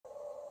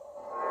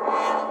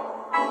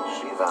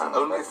done.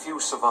 Only a few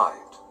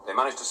survived. They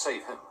managed to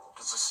save him.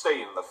 To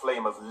sustain the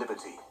flame of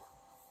liberty.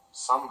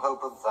 Some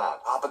hope of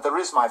that. Ah, but there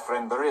is, my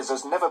friend, there is,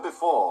 as never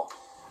before.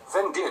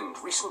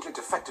 Vendind recently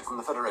defected from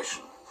the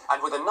Federation,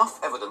 and with enough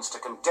evidence to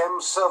condemn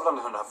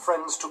Servalan and her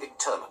friends to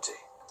eternity.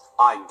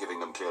 I'm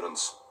giving them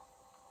clearance.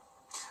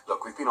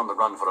 Look, we've been on the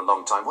run for a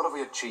long time. What have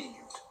we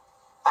achieved?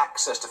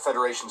 Access to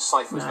Federation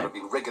ciphers that have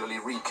been regularly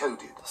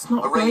recoded.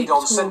 A raid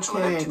on Central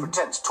and empty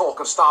pretense. Talk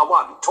of Star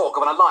One. Talk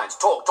of an alliance.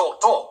 Talk.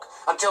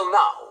 Until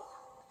now.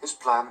 His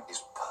plan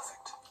is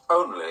perfect.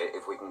 Only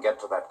if we can get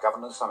to that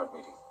Governor's Summit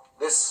meeting.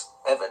 This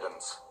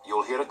evidence.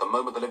 You'll hear it the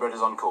moment the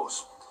Liberator's on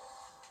course.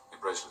 Your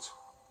bracelets.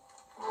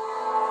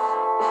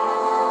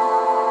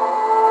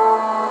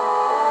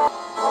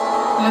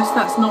 Unless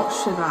that's not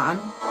Shivan.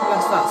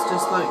 Unless that's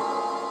just like,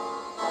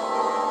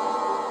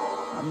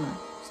 I don't know,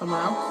 someone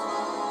else.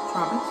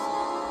 Travis.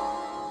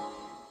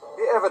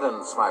 The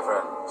evidence, my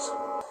friends.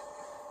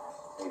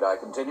 Need I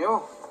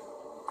continue?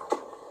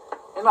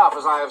 Enough,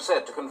 as I have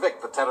said, to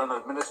convict the Terran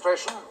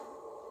administration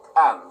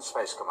and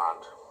Space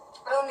Command.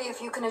 Only if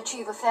you can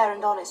achieve a fair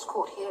and honest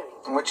court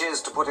hearing. Which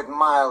is, to put it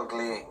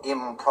mildly,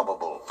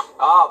 improbable.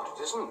 Ah, but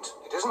it isn't.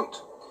 It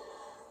isn't.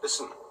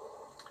 Listen.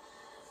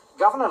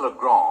 Governor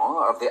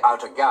Legrand of the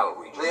Outer Gal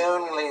region, the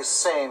only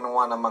sane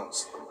one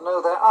amongst them.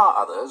 No, there are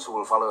others who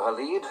will follow her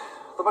lead.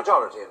 The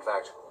majority, in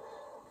fact.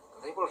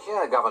 They will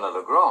hear Governor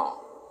Legrand.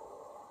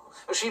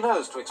 She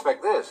knows to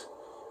expect this.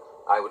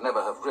 I would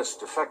never have risked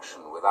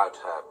defection without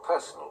her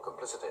personal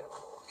complicity.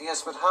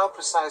 Yes, but how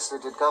precisely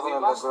did Governor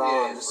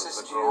Legrand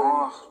assist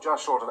you?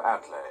 Just short of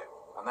Atley,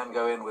 and then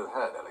go in with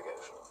her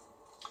delegation.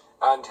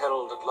 And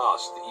herald at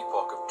last the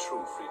epoch of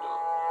true freedom.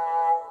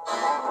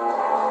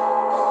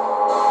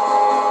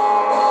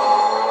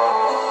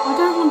 I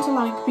don't want to,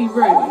 like, be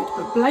rude,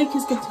 but Blake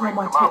is getting on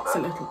my tits a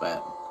little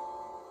bit.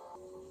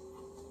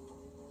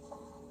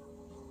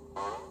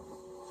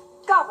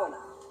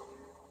 Governor.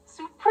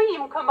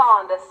 Supreme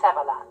Commander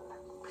Servalan.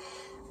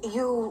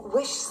 You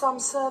wish some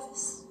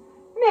service?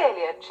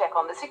 Merely a check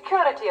on the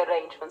security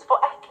arrangements for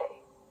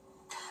Atley.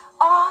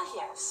 Ah,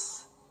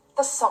 yes.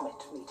 The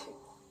summit meeting.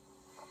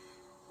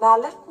 Now,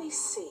 let me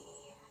see.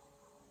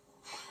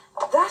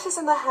 That is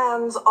in the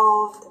hands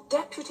of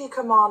Deputy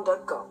Commander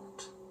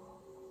Gold.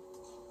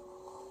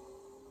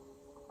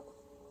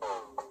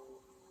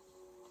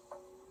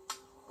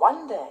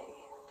 One day,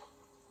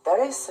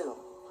 very soon,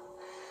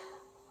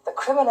 the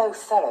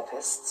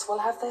criminal-therapists will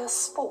have their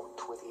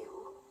sport with you.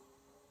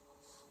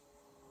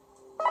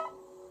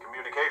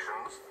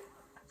 Communications.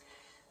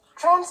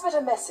 Transmit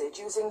a message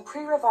using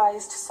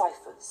pre-revised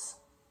ciphers.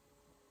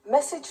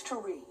 Message to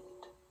read.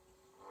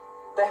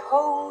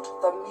 Behold,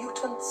 the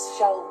mutants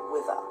shall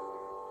wither.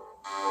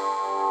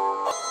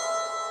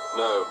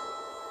 No.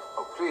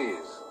 Oh,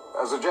 please,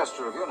 as a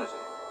gesture of unity.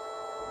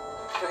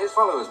 To his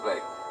followers,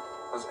 Blake,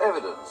 as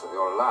evidence of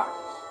your alliance.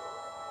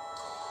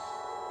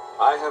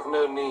 I have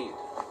no need.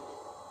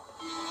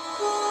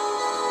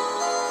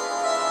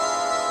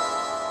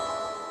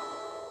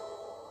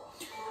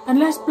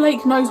 Unless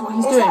Blake knows what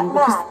he's doing,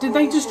 because did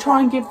they just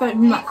try and give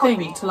him that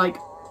thing to, like,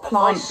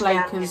 plant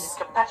Blake as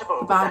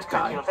the bad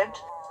guy?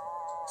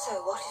 So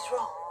what is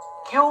wrong?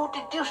 You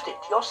deduced it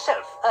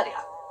yourself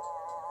earlier.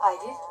 I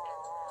did?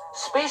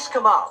 Space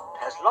Command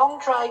has long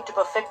tried to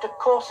perfect a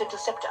course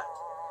interceptor,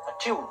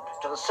 attuned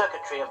to the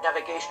circuitry of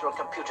navigational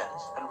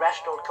computers and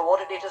rational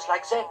coordinators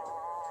like Zen.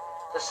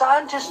 The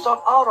scientists on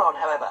Auron,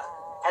 however,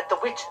 had the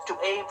wit to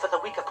aim for the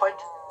weaker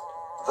point.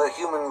 The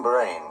human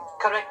brain.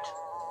 Correct.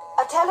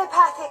 A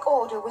telepathic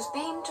order was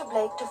beamed to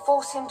Blake to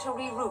force him to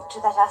reroute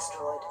to that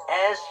asteroid.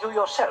 As you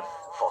yourself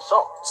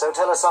foresaw. So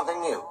tell us something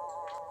new.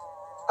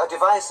 A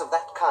device of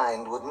that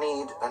kind would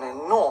need an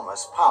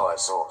enormous power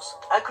source.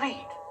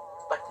 Agreed.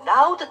 But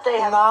now that they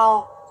have...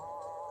 Now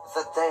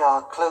that they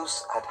are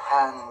close at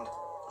hand,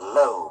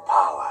 low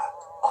power,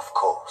 of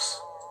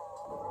course.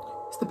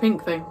 It's the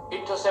pink thing.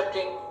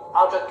 Intercepting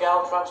outer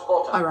gal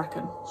transporter. I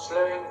reckon.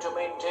 Slowing to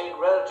maintain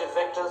relative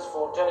vectors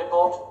for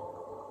teleport.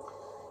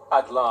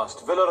 At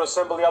last. Villa,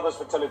 assemble the others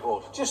for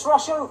teleport. Just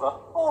rush over,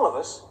 all of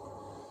us.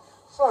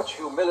 Such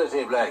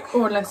humility, Blake.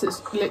 Or unless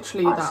it's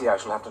literally I that see I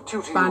shall have to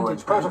tutor you in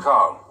bandage band.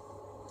 protocol.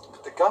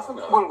 But the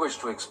Governor... will wish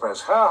to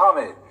express her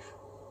homage.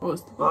 What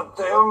was the... But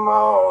they're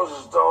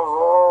most of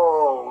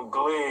all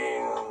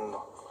gleaned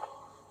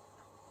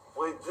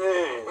with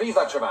this. Leave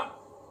that, Shaban.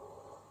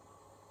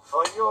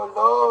 For you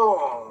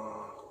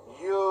alone,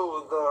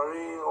 you the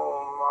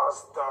real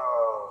master.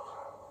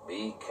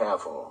 Be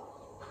careful.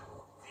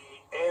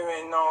 The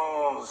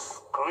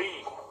eminence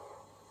gris.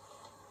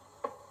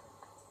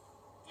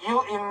 You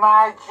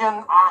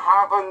imagine I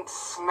haven't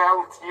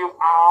smelt you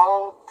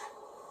out?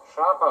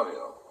 Sharp of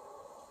you.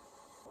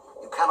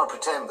 You cannot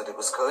pretend that it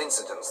was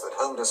coincidence that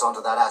homed us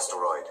onto that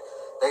asteroid.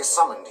 They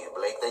summoned you,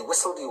 Blake. They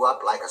whistled you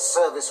up like a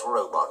service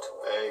robot.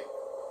 Hey.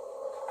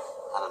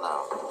 I don't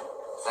know.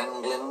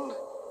 Vendind?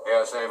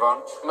 Yes,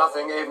 Avon.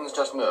 Nothing. Avon's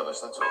just nervous,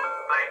 that's all.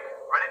 Blake,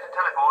 ready to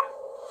teleport?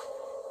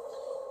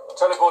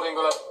 Teleporting,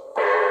 Villa.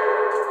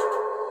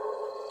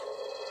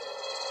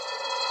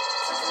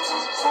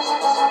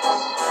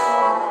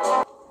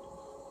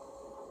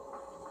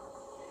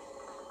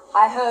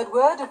 I heard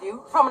word of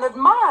you from an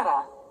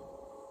admirer.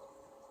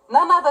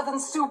 None other than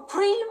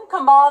Supreme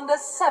Commander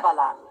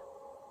Severland.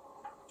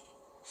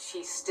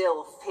 She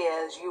still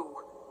fears you.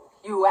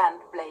 You and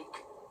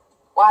Blake.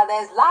 While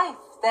there's life,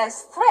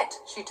 there's threat,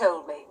 she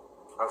told me.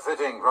 A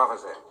fitting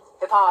prophecy.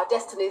 If our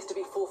destiny is to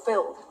be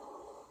fulfilled.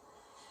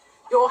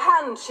 Your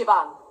hand,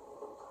 Shivan.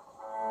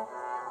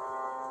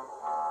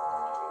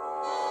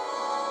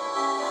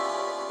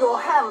 Your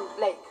hand,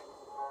 Blake.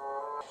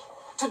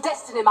 To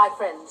destiny, my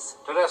friends.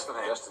 To destiny.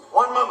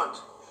 One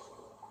moment.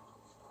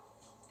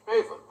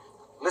 Raven.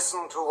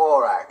 Listen to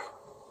Aurak.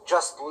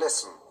 Just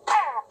listen.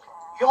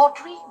 Your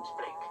dreams,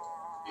 Blake.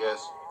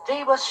 Yes.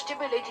 They were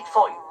stimulated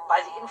for you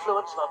by the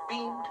influence of a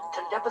beamed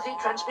telepathy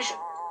transmission.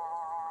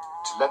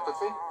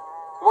 Telepathy?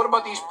 What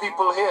about these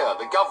people here?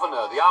 The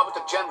governor, the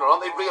arbiter general,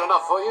 aren't they real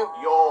enough for you?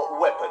 Your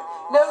weapon.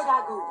 No,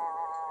 Dagoon.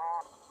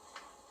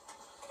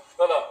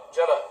 Villa,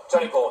 Jella,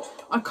 teleport.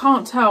 I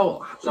can't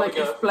tell, like,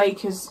 we go? if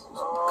Blake is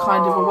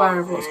kind of aware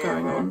of what's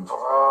going on.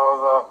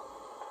 Brother,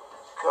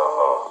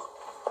 go.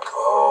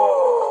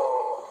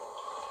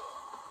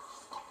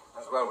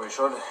 As well we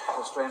should.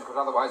 The strain could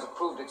otherwise have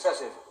proved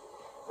excessive.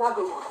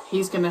 Dagoon.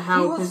 He's going to You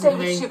help, will stay isn't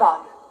with he?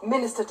 Shivan.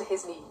 Minister to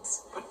his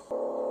needs.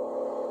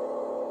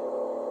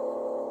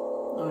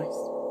 Nice.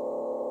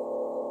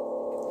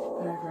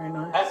 Very, very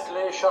nice.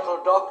 Atlee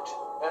shuttle docked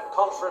at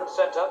conference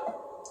center.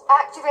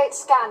 Activate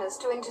scanners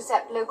to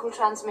intercept local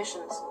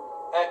transmissions.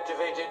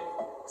 Activated.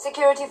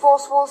 Security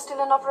force wall still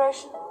in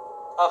operation?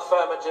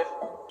 Affirmative.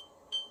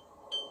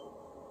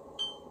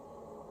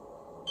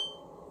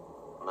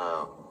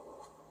 No.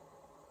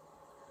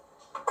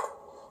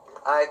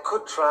 I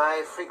could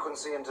try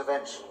frequency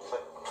intervention,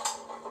 but...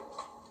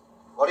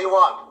 What do you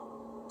want?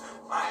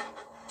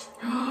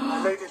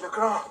 My Lady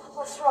Legrand.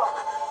 What's wrong?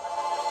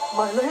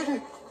 My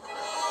lady.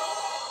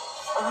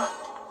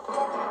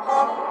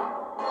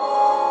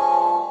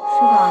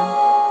 Shivan.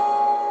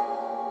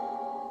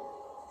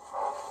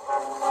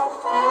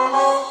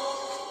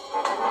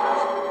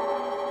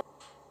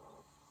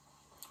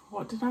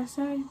 What did I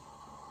say?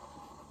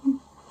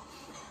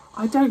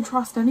 I don't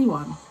trust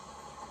anyone.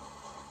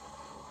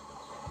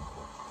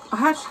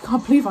 I actually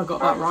can't believe I got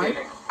that right.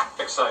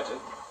 Excited.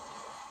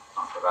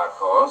 Not without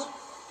cause.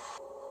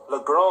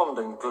 Legrand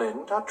and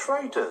Glynn are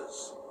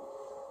traitors.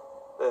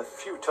 Their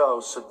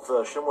futile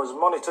subversion was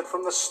monitored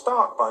from the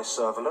start by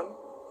Servalan.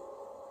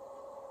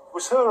 It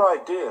was her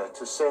idea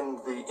to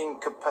send the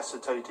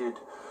incapacitated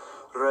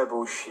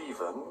rebel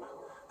Shivan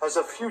as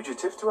a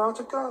fugitive to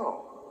Outer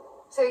Gal.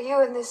 So you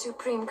and the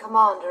Supreme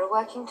Commander are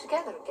working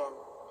together again?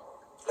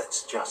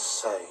 Let's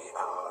just say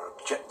our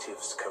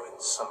objectives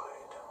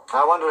coincide.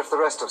 I wonder if the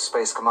rest of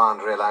Space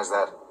Command realize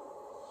that.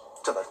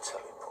 To the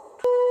teleport.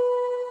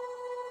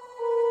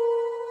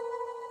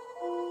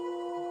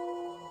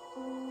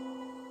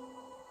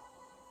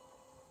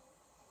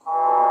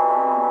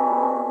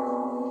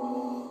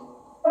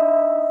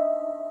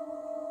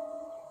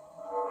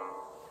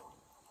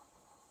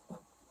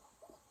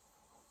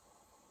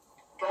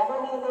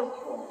 Governor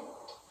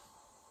Legrand,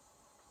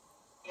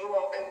 you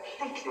are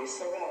completely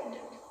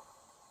surrounded.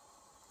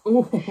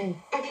 Ooh.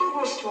 If you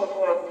wish to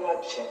avoid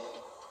bloodshed,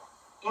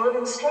 you will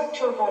instruct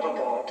your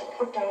bodyguard to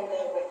put down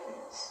their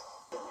weapons.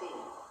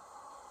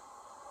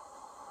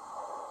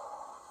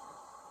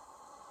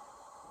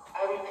 I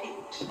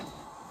repeat,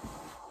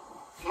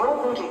 your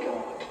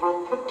bodyguard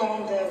will put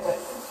down their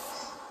weapons.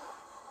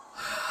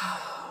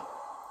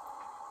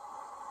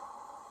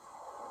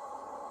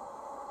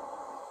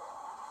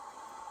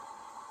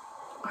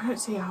 I don't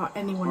see how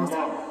anyone has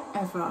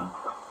ever...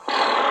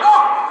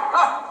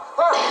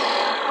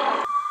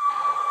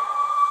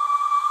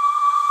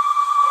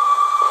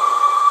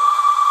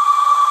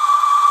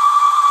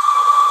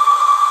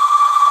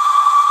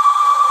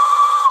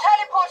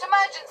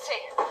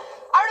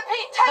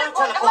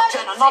 Teleport,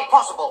 Jenna, not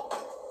possible.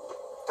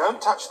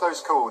 Don't touch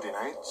those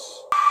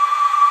coordinates.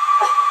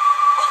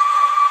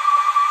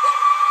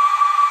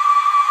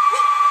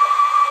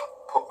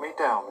 Put me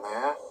down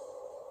there.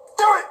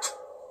 Do it!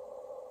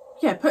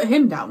 Yeah, put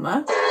him down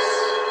there.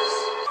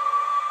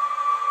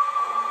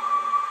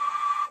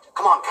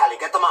 Come on, Callie,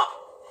 get them up.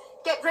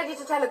 Get ready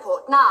to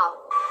teleport, now.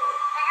 Do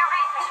you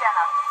read me,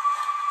 Jenna?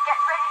 Get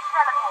ready to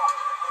teleport.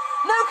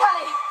 No,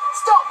 Callie!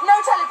 Stop! No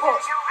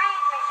teleport! Do you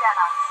read me,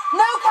 Jenna?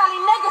 No,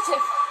 Callie,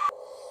 negative!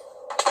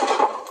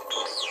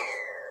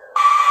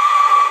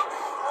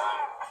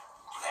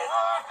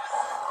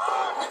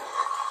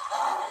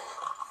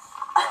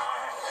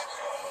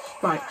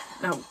 Right,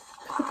 now,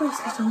 put the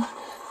bracelet on.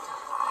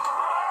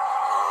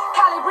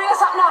 Callie, bring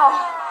us up now!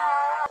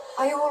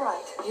 Are you all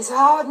right? He's a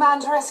hard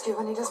man to rescue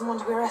when he doesn't want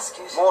to be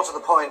rescued. More to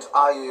the point,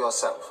 are you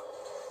yourself?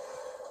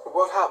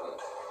 What happened?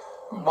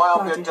 Why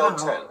aren't we at bloody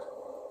Del hell. 10?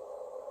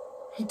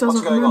 He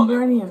doesn't going on remember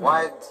then? any of it.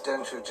 Why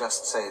don't you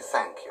just say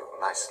thank you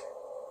nicely?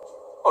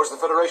 Or has the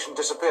Federation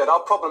disappeared?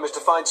 Our problem is to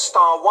find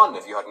Star 1,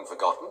 if you hadn't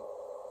forgotten.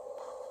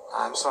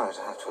 I'm sorry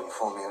to have to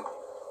inform you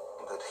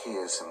that he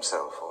is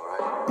himself, all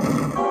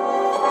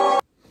right?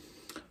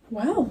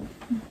 Well,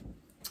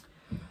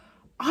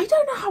 I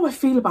don't know how I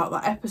feel about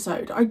that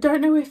episode. I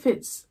don't know if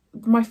it's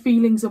my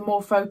feelings are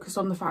more focused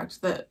on the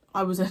fact that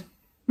I was a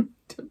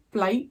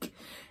Blake.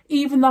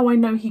 Even though I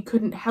know he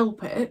couldn't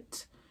help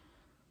it,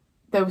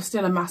 there was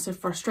still a massive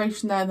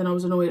frustration there. Then I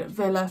was annoyed at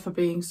Villa for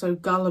being so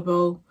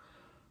gullible.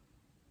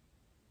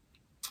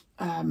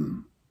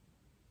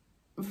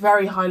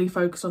 Very highly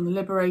focused on the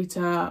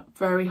Liberator,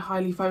 very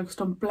highly focused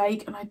on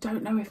Blake, and I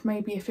don't know if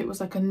maybe if it was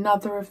like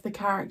another of the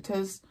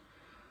characters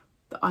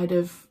that I'd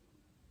have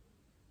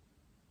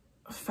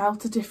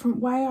felt a different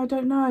way. I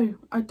don't know.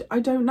 I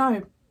don't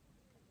know.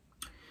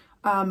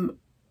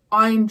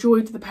 I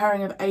enjoyed the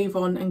pairing of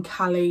Avon and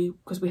Callie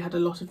because we had a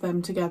lot of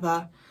them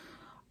together.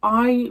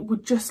 I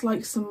would just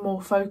like some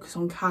more focus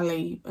on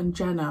Callie and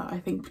Jenna. I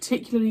think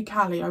particularly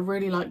Callie. I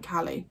really like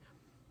Callie.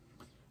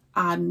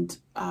 And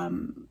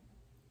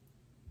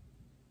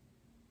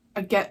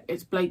I get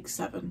it's Blake's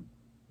 7.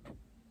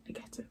 I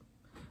get it.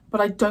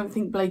 But I don't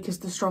think Blake is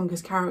the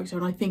strongest character,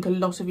 and I think a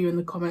lot of you in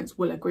the comments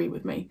will agree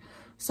with me.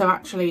 So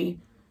actually,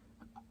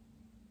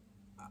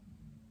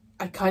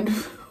 I kind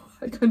of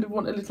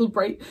want a little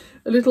break,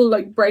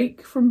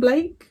 break from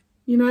Blake,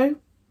 you know?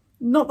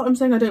 Not that I'm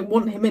saying I don't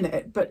want him in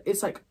it, but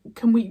it's like,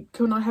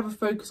 can I have a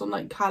focus on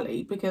like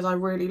Callie, because I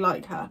really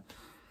like her.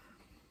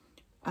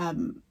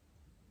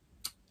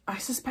 I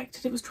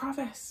suspected it was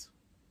Travis.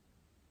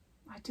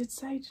 I did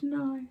say, didn't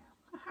I?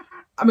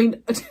 I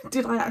mean,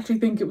 did I actually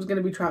think it was going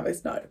to be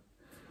Travis? No.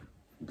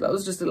 That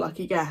was just a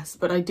lucky guess.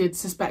 But I did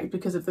suspect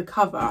because of the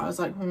cover. I was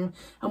like, And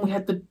we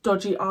had the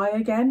dodgy eye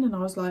again. And I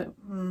was like,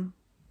 don't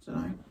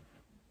know.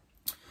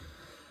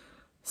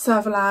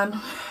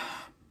 Servalan.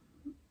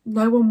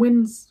 No one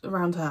wins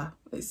around her,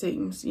 it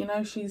seems. You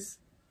know, she's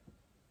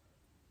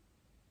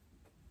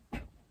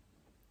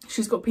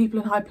got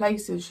people in high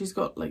places. She's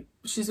got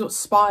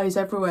spies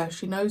everywhere.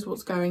 She knows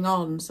what's going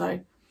on. So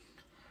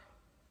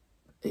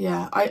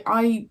yeah,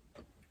 I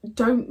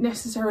don't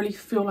necessarily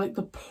feel like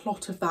the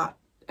plot of that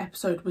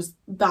episode was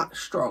that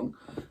strong.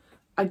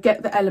 I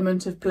get the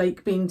element of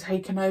Blake being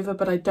taken over,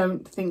 but I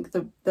don't think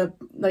the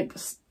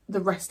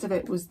rest of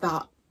it was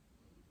that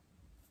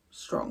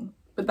strong.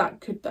 But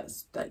that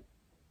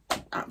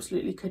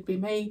absolutely could be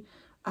me.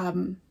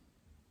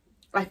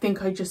 I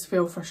think I just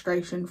feel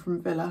frustration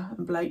from Villa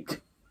and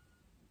Blake.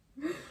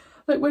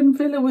 Like when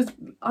Villa was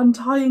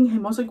untying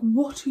him, I was like,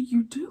 what are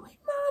you doing,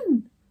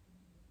 man?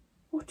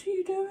 What are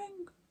you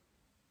doing?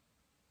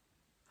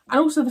 And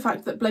also the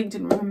fact that Blake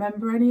didn't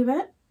remember any of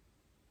it.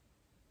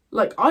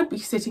 Like, I'd be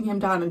sitting him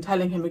down and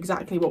telling him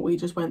exactly what we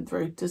just went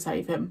through to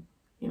save him,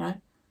 you know?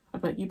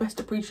 I'd be like, you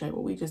best appreciate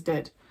what we just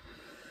did.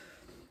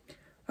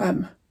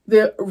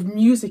 The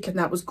music in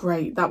that was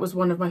great. That was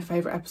one of my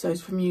favourite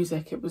episodes for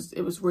music. It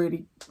was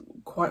really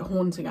quite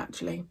haunting,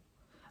 actually.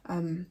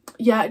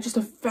 Yeah, just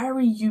a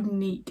very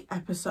unique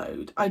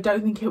episode. I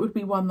don't think it would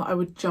be one that I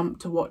would jump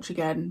to watch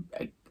again.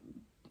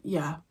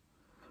 Yeah.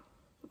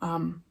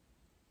 And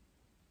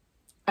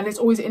it's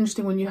always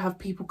interesting when you have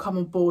people come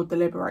on board the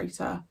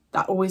Liberator.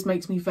 That always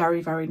makes me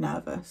very, very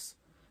nervous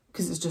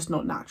because it's just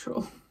not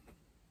natural.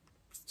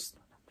 It's just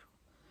not natural.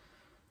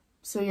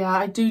 So yeah,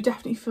 I do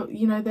definitely feel,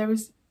 you know,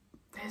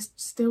 I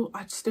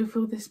still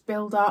feel this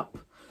build up.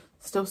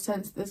 Still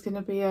sense there's going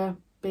to be a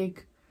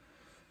big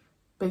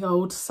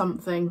old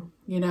something,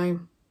 you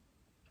know,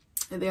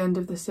 at the end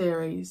of the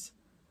series.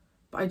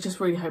 But I just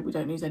really hope we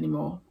don't lose any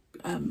more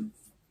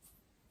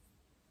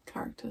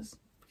characters,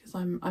 because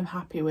I'm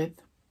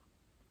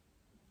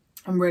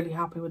really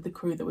happy with the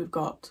crew that we've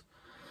got.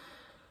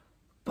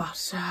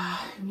 But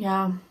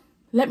yeah,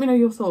 let me know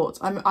your thoughts.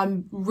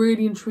 I'm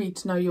really intrigued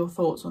to know your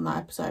thoughts on that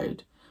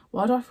episode.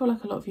 Why do I feel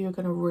like a lot of you are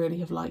going to really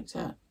have liked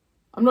it?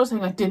 I'm not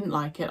saying I didn't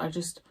like it.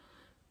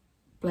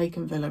 Blake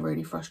and Villa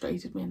really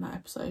frustrated me in that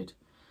episode.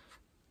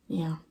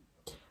 Yeah.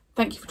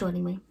 Thank you for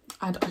joining me.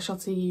 And I shall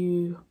see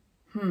you...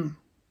 Am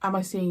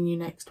I seeing you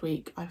next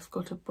week? I've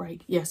got a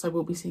break. Yes, I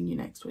will be seeing you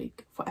next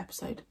week for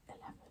episode